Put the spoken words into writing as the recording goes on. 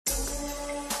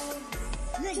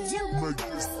Make it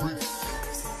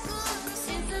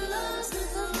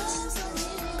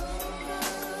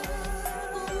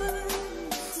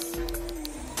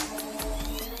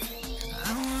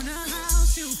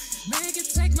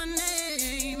take my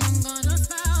name, I'm gonna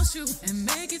spouse you and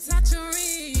make it touch your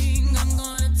ring. I'm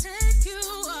gonna take you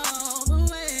all the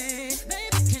way.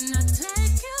 Baby, can I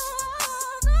take you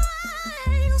all the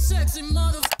way? You sexy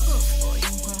motherfucker.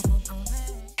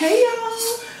 Hey y'all,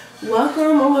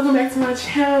 welcome back to my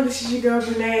channel. This is your girl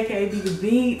Janae, aka Be The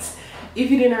Beat. If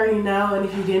you didn't already know, and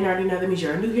if you didn't already know, that means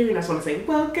you're new here, and I just want to say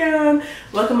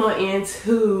welcome on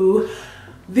into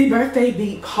the birthday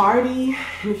beat party.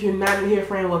 And if you're not new here,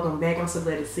 friend, welcome back. I'm so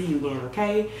glad to see you again.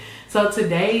 Okay, so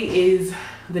today is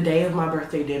the day of my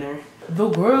birthday dinner. The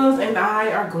girls and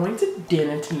I are going to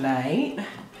dinner tonight,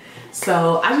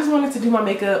 so I just wanted to do my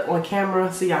makeup on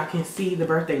camera so y'all can see the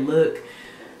birthday look.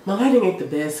 My lighting ain't the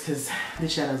best because the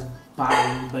shadow's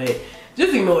bothering, but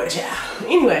just ignore it, y'all.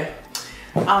 Anyway,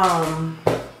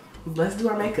 let's do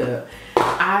our makeup.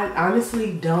 I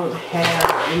honestly don't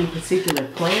have any particular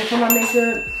plan for my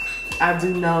makeup. I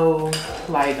do know,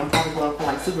 like, I'm probably going for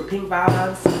like super pink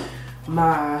vibes.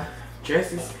 My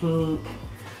dress is pink.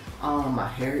 My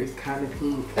hair is kind of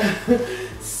pink.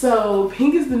 So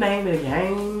pink is the name of the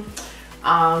game.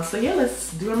 So yeah,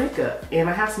 let's do our makeup. And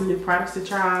I have some new products to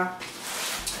try.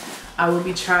 I will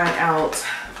be trying out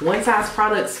one size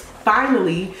products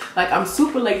finally. Like, I'm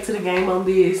super late to the game on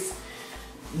this.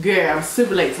 Girl, I'm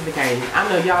super late to the game. I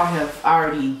know y'all have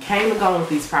already came and gone with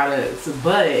these products,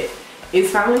 but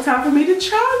it's finally time for me to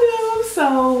try them.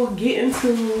 So get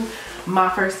into my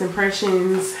first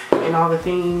impressions and all the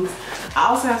things. I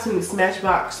also have some new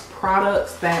Smashbox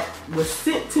products that was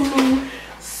sent to me.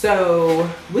 So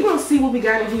we're gonna see what we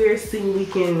got in here, see what we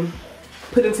can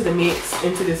put into the mix,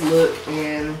 into this look,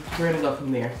 and we're gonna go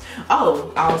from there.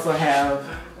 Oh, I also have,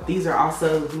 these are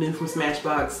also new from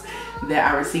Smashbox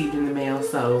that I received in the mail.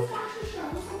 So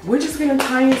we're just gonna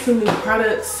tie in some new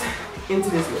products into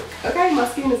this look. Okay, my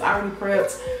skin is already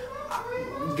prepped.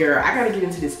 Girl, I gotta get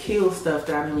into this Kill stuff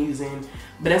that I've been using,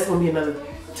 but that's gonna be another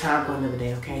time for another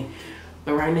day, okay?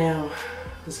 But right now,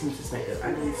 let's finish this makeup.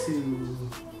 I need to,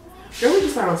 girl, we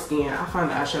just start on skin. I'll find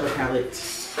the eyeshadow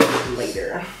palette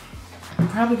later. I'm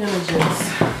probably gonna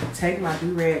just take my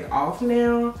do-rag off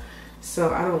now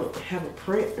so I don't have a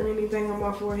print or anything on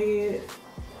my forehead.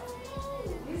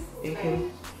 It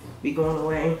can be going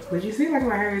away. But you see, like,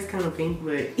 my hair is kind of pink,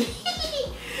 but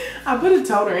I put a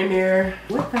toner in there.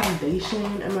 What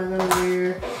foundation am I gonna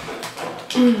wear?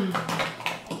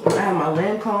 I have my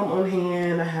Lancome on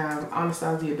hand. I have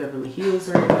Anastasia Beverly Hills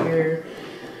right here.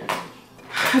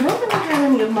 I don't think I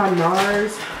have any of my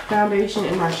NARS foundation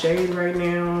in my shade right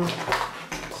now.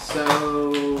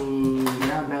 So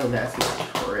y'all know that's my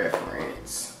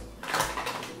preference.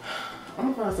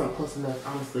 I'm gonna find something close enough,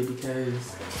 honestly,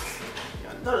 because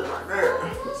y'all know that's my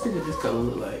girl. Let's see what this color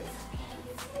look like.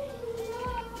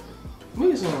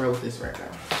 We're just gonna roll with this right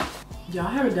now.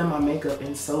 Y'all, haven't done my makeup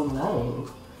in so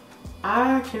long.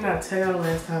 I cannot tell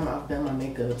last time I've done my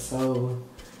makeup, so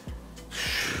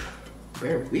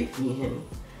bear with me, honey.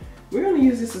 We're gonna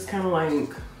use this as kind of like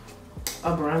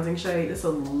a bronzing shade. It's a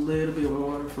little bit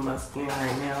warm for my skin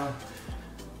right now,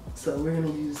 so we're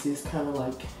gonna use this kind of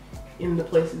like in the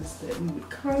places that we would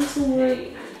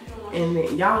contour. And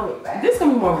then y'all, this is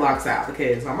gonna be more vlog style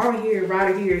because my mama here,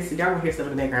 Ryder here, so y'all gonna hear stuff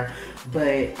in the background,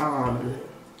 but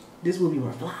this will be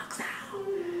more vlog style.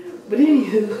 But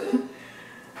anywho,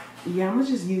 yeah, I'm gonna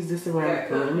just use this around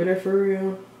the perimeter for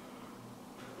real.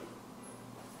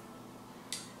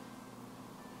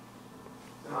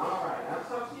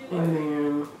 And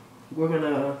then we're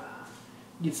gonna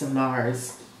get some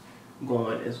NARS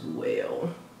going as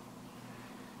well.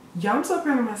 Y'all, I'm so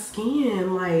proud of my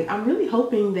skin. Like, I'm really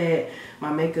hoping that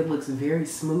my makeup looks very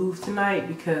smooth tonight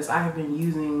because I have been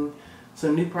using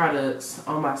some new products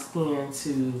on my skin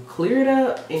to clear it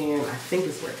up, and I think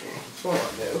it's working. Come on,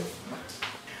 dude.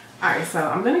 Alright, so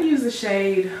I'm gonna use the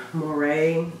shade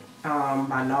Moray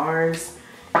by NARS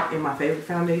in my favorite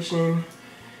foundation.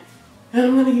 And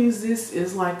I'm gonna use this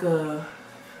as like a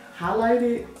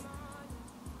highlighted,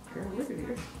 girl, look at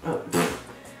here.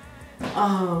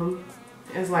 Oh.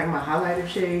 As like my highlighter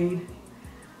shade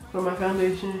for my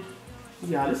foundation.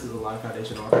 Yeah, this is a lot of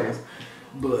foundation on my face,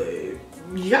 but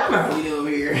y'all know me over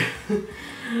here.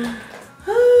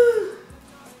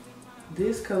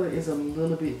 This color is a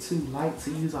little bit too light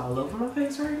to use all over my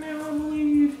face right now, I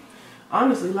believe.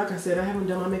 Honestly, like I said, I haven't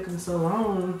done my makeup in so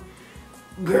long.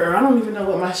 Girl, I don't even know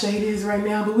what my shade is right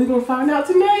now, but we're gonna find out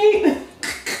tonight.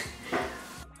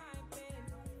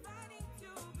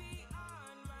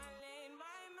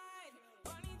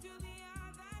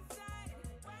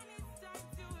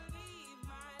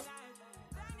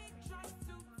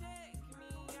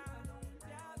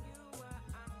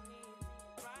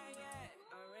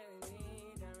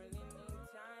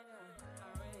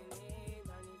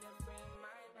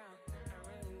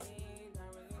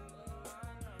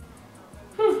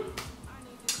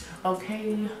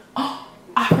 Okay. Oh,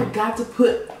 I forgot to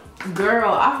put,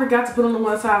 girl, I forgot to put on the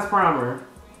one size primer.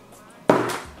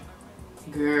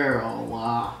 Girl,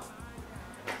 wow.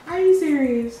 Are you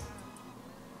serious?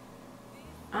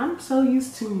 I'm so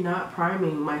used to not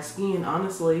priming my skin,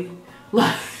 honestly.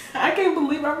 Like, I can't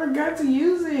believe I forgot to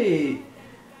use it.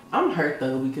 I'm hurt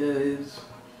though because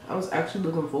I was actually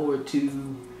looking forward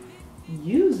to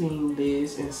using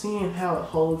this and seeing how it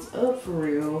holds up for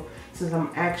real since I'm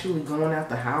actually going out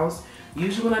the house.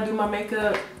 Usually when I do my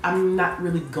makeup, I'm not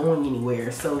really going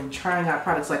anywhere. So trying out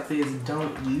products like this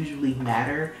don't usually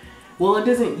matter. Well, it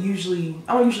doesn't usually,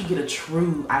 I don't usually get a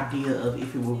true idea of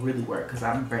if it will really work because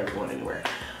I'm barely going anywhere.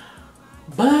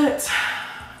 But,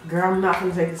 girl, I'm not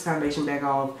gonna take this foundation back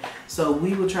off. So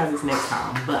we will try this next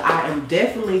time. But I am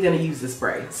definitely gonna use the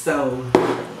spray. So,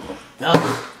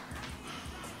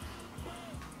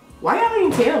 why y'all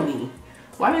didn't tell me?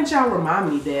 Why didn't y'all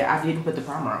remind me that I didn't put the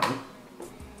primer on?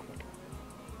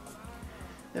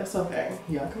 That's okay.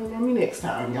 Y'all can remind me next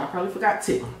time. Y'all probably forgot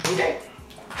too. Okay.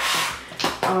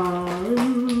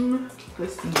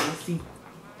 Let's see.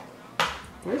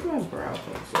 Where's my brow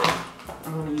pencil?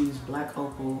 I'm gonna use Black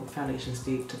Opal foundation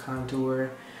stick to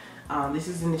contour. This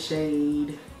is in the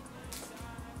shade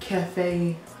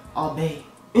Cafe Au Bay.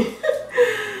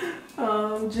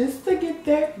 Just to get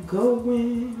that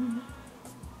going.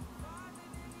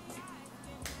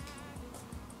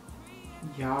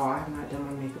 Y'all, I have not done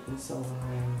my makeup in so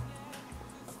long.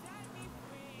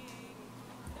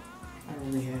 I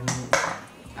really haven't.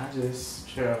 I just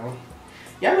chill.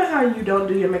 Y'all know how you don't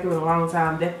do your makeup in a long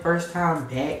time? That first time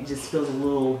back just feels a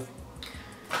little,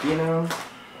 you know?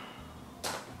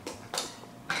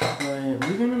 But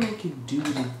we're gonna make it do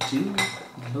what it do.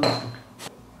 Boom.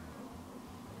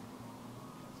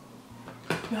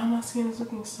 Y'all, my skin is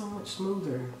looking so much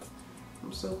smoother.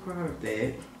 I'm so proud of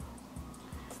that.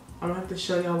 I'm gonna have to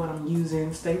show y'all what I'm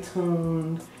using. Stay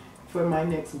tuned for my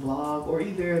next vlog, or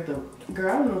either the,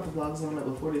 girl, I don't know if the vlog's going up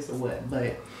before this or what,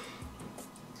 but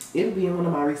it'll be in one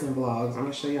of my recent vlogs. I'm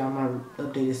gonna show y'all my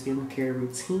updated skincare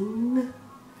routine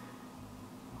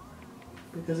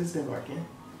because it's been working.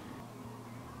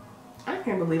 I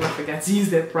can't believe I forgot to use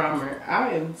that primer.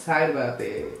 I am tight about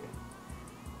that.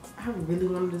 I really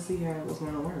wanted to see how it was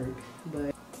gonna work,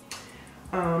 but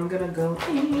I'm gonna go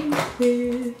in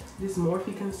with this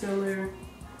Morphe concealer.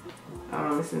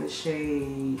 It's in the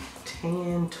shade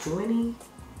Tan 20.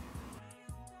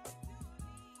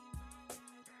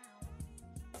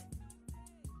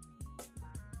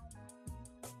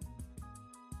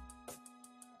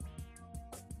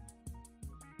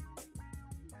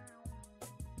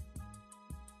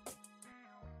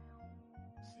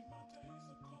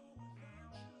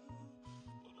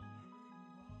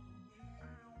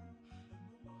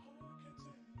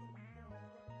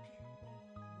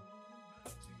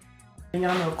 And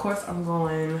y'all know, of course, I'm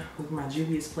going with my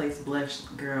Juvia's Place blush,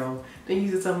 girl. Didn't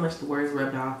use it so much, the words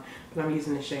rubbed off. But I'm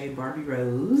using the shade Barbie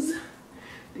Rose.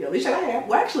 The only shade I have,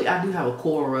 well, actually, I do have a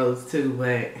Coral Rose too,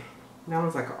 but that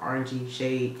one's like an orangey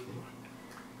shade.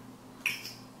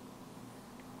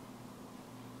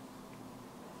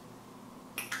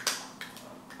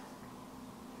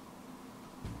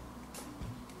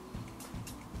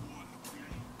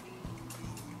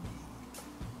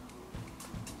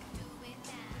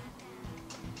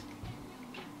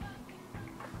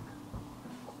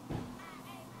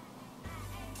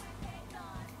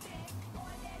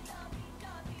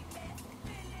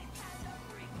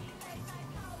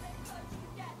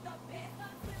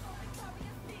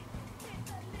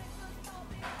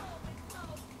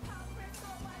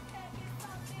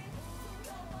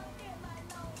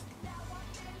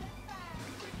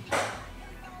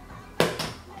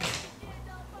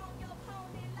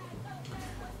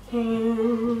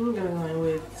 And going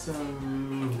with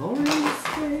some lowering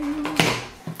spray.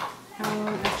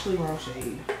 Actually, wrong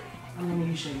shade. I'm gonna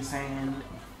use shade Sand.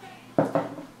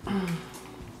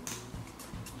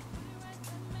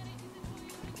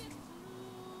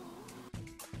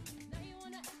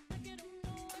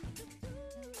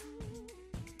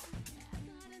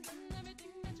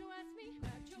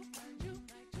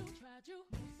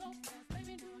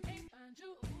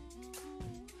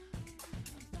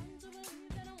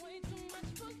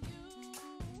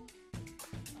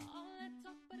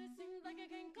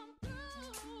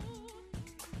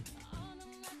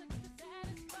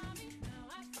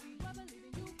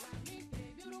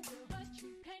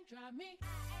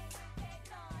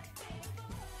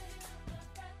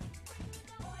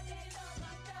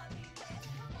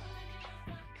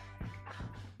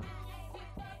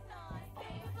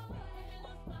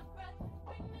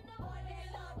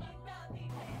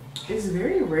 It's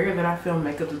very rare that I film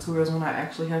makeup tutorials when I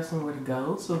actually have somewhere to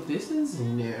go, so this is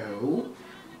new.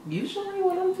 Usually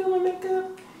when I'm filming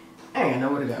makeup, I ain't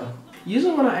nowhere to go.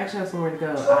 Usually when I actually have somewhere to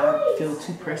go, I feel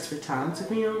too pressed for time to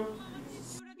film.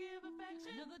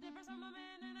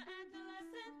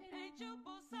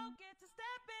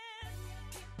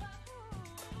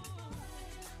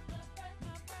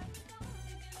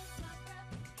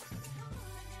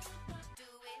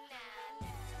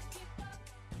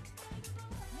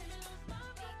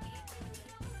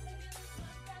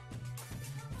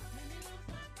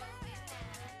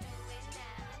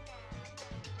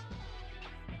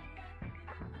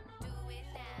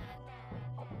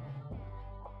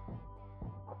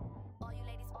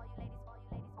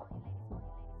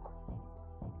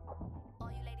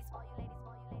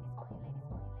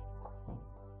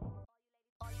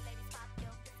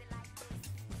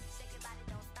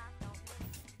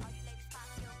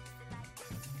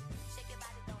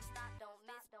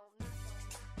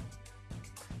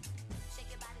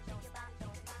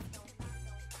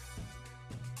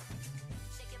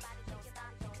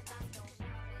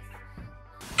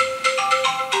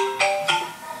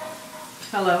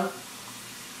 Hello?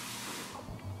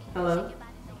 Hello?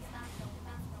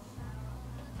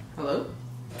 Hello?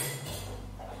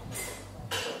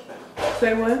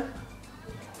 Say what?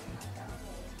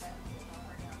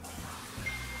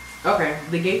 Okay,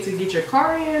 the gate to get your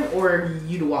car in or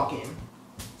you to walk in?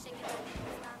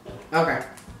 Okay.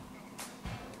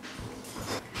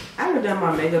 I haven't done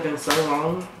my makeup in so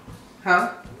long.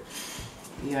 Huh?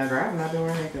 Yeah, girl, I've not been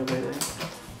wearing makeup lately.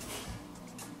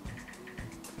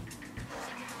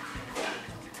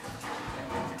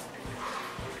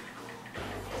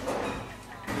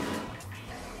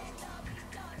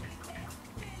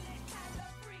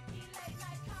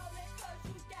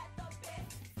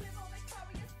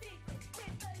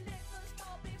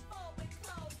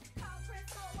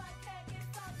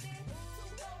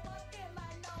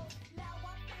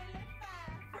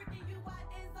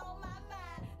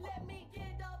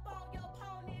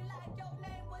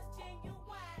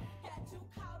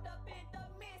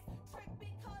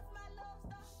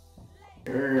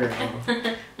 Girl,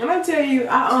 when I tell you,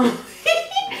 I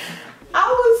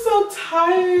was so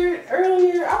tired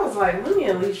earlier. I was like, let me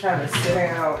at least try to sit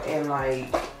down and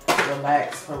like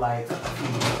relax for like a few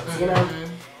minutes, you know?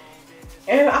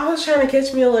 And I was trying to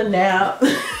catch me a little nap.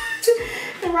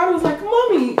 And Ryder was like,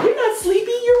 Mommy, you're not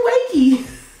sleepy, you're wakey.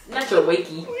 Not your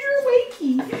wakey. You're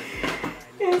wakey.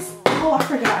 And oh, I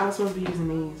forgot I was supposed to be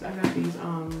using these. I got these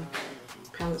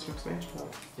palettes from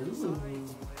Smashbox.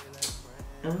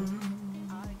 Ooh.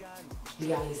 We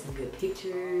got you some good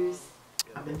pictures.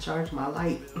 I've been charging my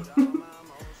light.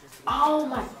 Oh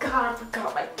my god, I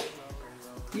forgot my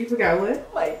camera. You forgot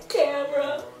what? My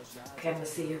camera. Okay, I'm gonna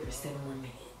sit here for 7 more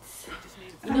minutes.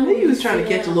 I knew you was trying to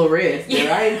catch a little rest, but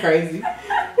I ain't crazy.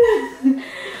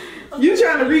 You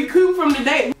trying to recoup from the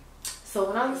day. So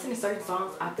when I listen to certain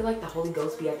songs, I feel like the Holy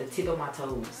Ghost be at the tip of my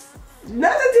toes.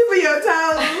 Not the tip of your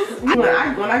toes.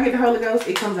 when I get the Holy Ghost,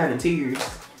 it comes out in tears.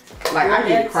 Like I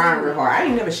get crying real hard. I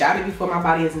ain't never shouted before. My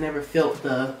body has never felt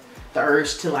the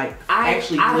urge to like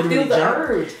actually literally feel the jump.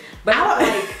 urge, but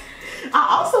I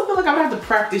also feel like I'm gonna have to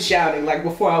practice shouting like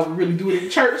before I would really do it in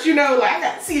church. You know, like I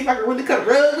gotta see if I can really cut a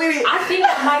rug with it. I think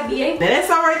I might be able. Now that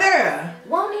song right there.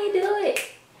 Won't he do it?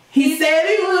 He said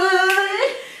he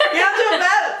would. Y'all jump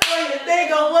out for you. They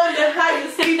gon' wonder how you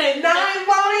sleep at night.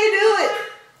 Won't he do it?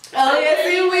 Oh yes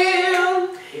he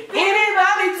will.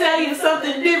 Anybody tell you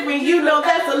something different, you know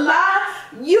that's a lie.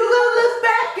 You gonna look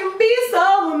back and be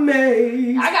so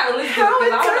amazed. I gotta listen to it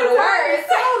because I don't know the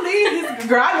words.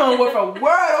 Girl, I know word for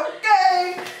word,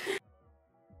 okay?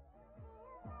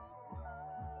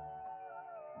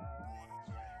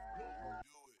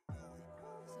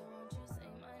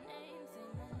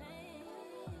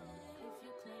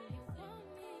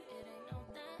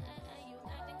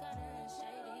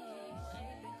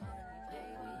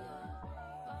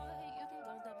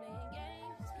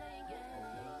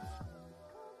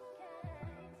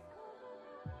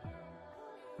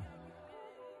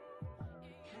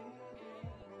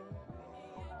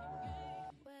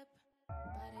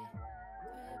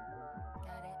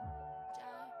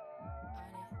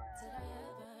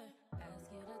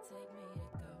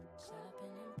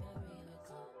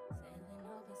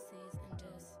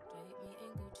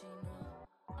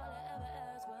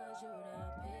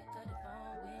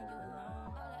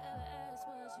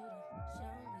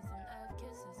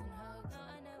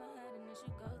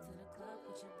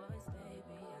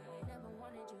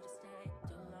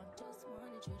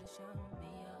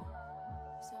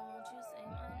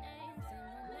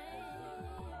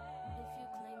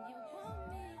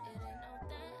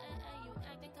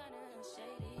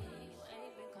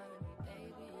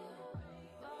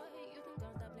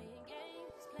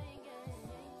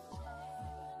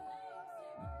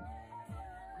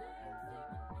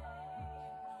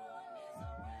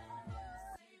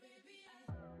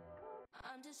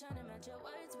 trying to match your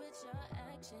words with your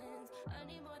actions. I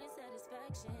need more than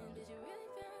satisfaction. Did you really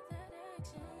feel that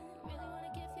action? Really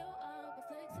wanna give your all, but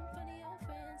flex in front of your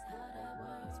friends. How that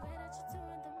works? Swear that you're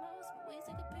doing the most, but we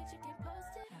take a picture, can't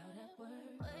post it. How that works?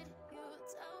 What you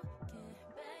talking?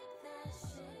 Back that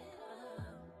shit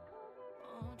up.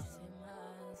 Won't you say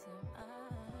my, say my?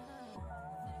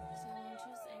 So won't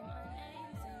you say my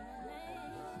name, say my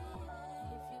name?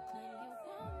 If you claim you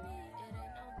want me, it ain't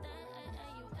no that.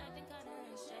 You acting kinda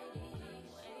shady.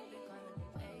 Baby, calling me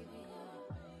baby,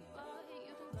 boy,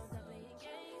 you can go stop playing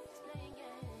games, playing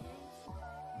games.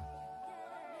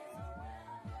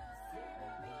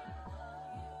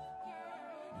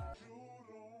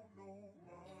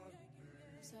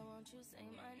 So won't you say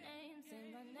my name, say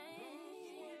my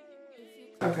name? If you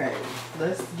Okay,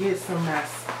 let's get some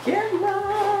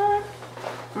mascara.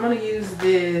 I'm gonna use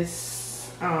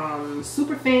this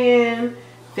Super Fan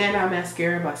Out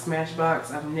Mascara by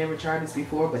Smashbox. I've never tried this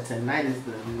before, but tonight is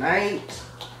the night.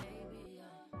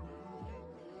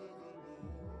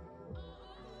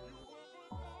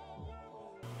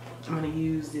 I'm gonna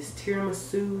use this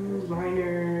tiramisu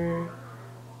liner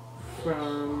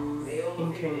from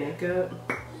MK Makeup.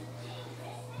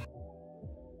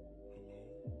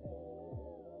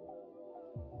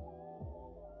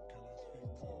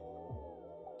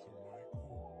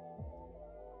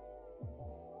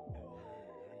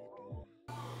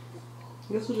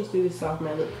 I guess we'll just do this soft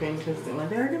matte lip cream because the one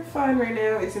that I can find right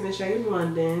now is in the shade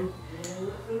London.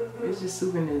 It's just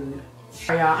super nude.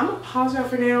 Alright, y'all, I'm gonna pause y'all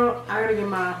for now. I gotta get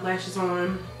my lashes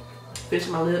on, finish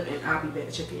my lip, and I'll be back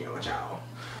to check in with y'all.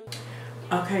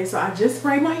 Okay, so I just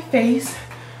sprayed my face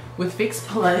with Fix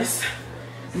Plus.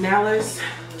 Now let's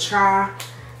try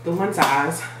the one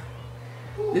size.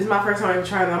 This is my first time ever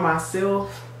trying it on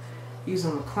myself. Used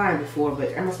on a client before, but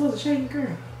am I supposed to shake it,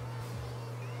 girl?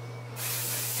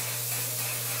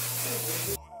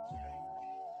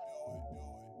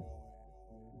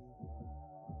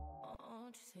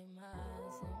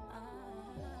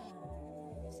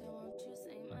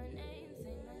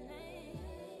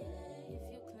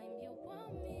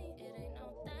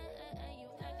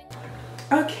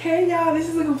 Okay, y'all, this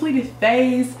is a completed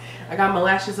phase. I got my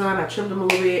lashes on, I trimmed them a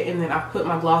little bit, and then I put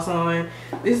my gloss on.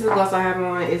 This is the gloss I have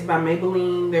on. It's by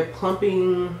Maybelline. They're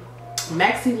Plumping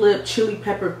Maxi Lip Chili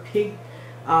Pepper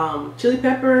Chili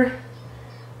Pepper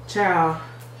Chow.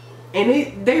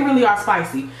 And they really are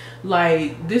spicy.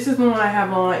 Like, this is the one I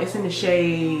have on. It's in the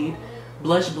shade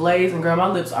Blush Blaze, and girl, my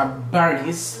lips are burning.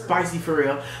 It's spicy for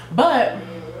real. But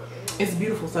it's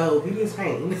beautiful, so beauty is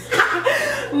pain.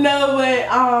 No,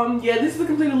 but yeah, this is the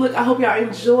completed look. I hope y'all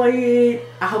enjoyed.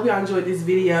 I hope y'all enjoyed this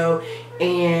video,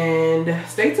 and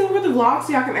stay tuned for the vlog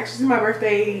so y'all can actually see my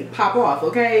birthday pop off.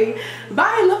 Okay,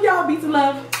 bye. Love y'all. Beats and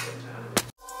love.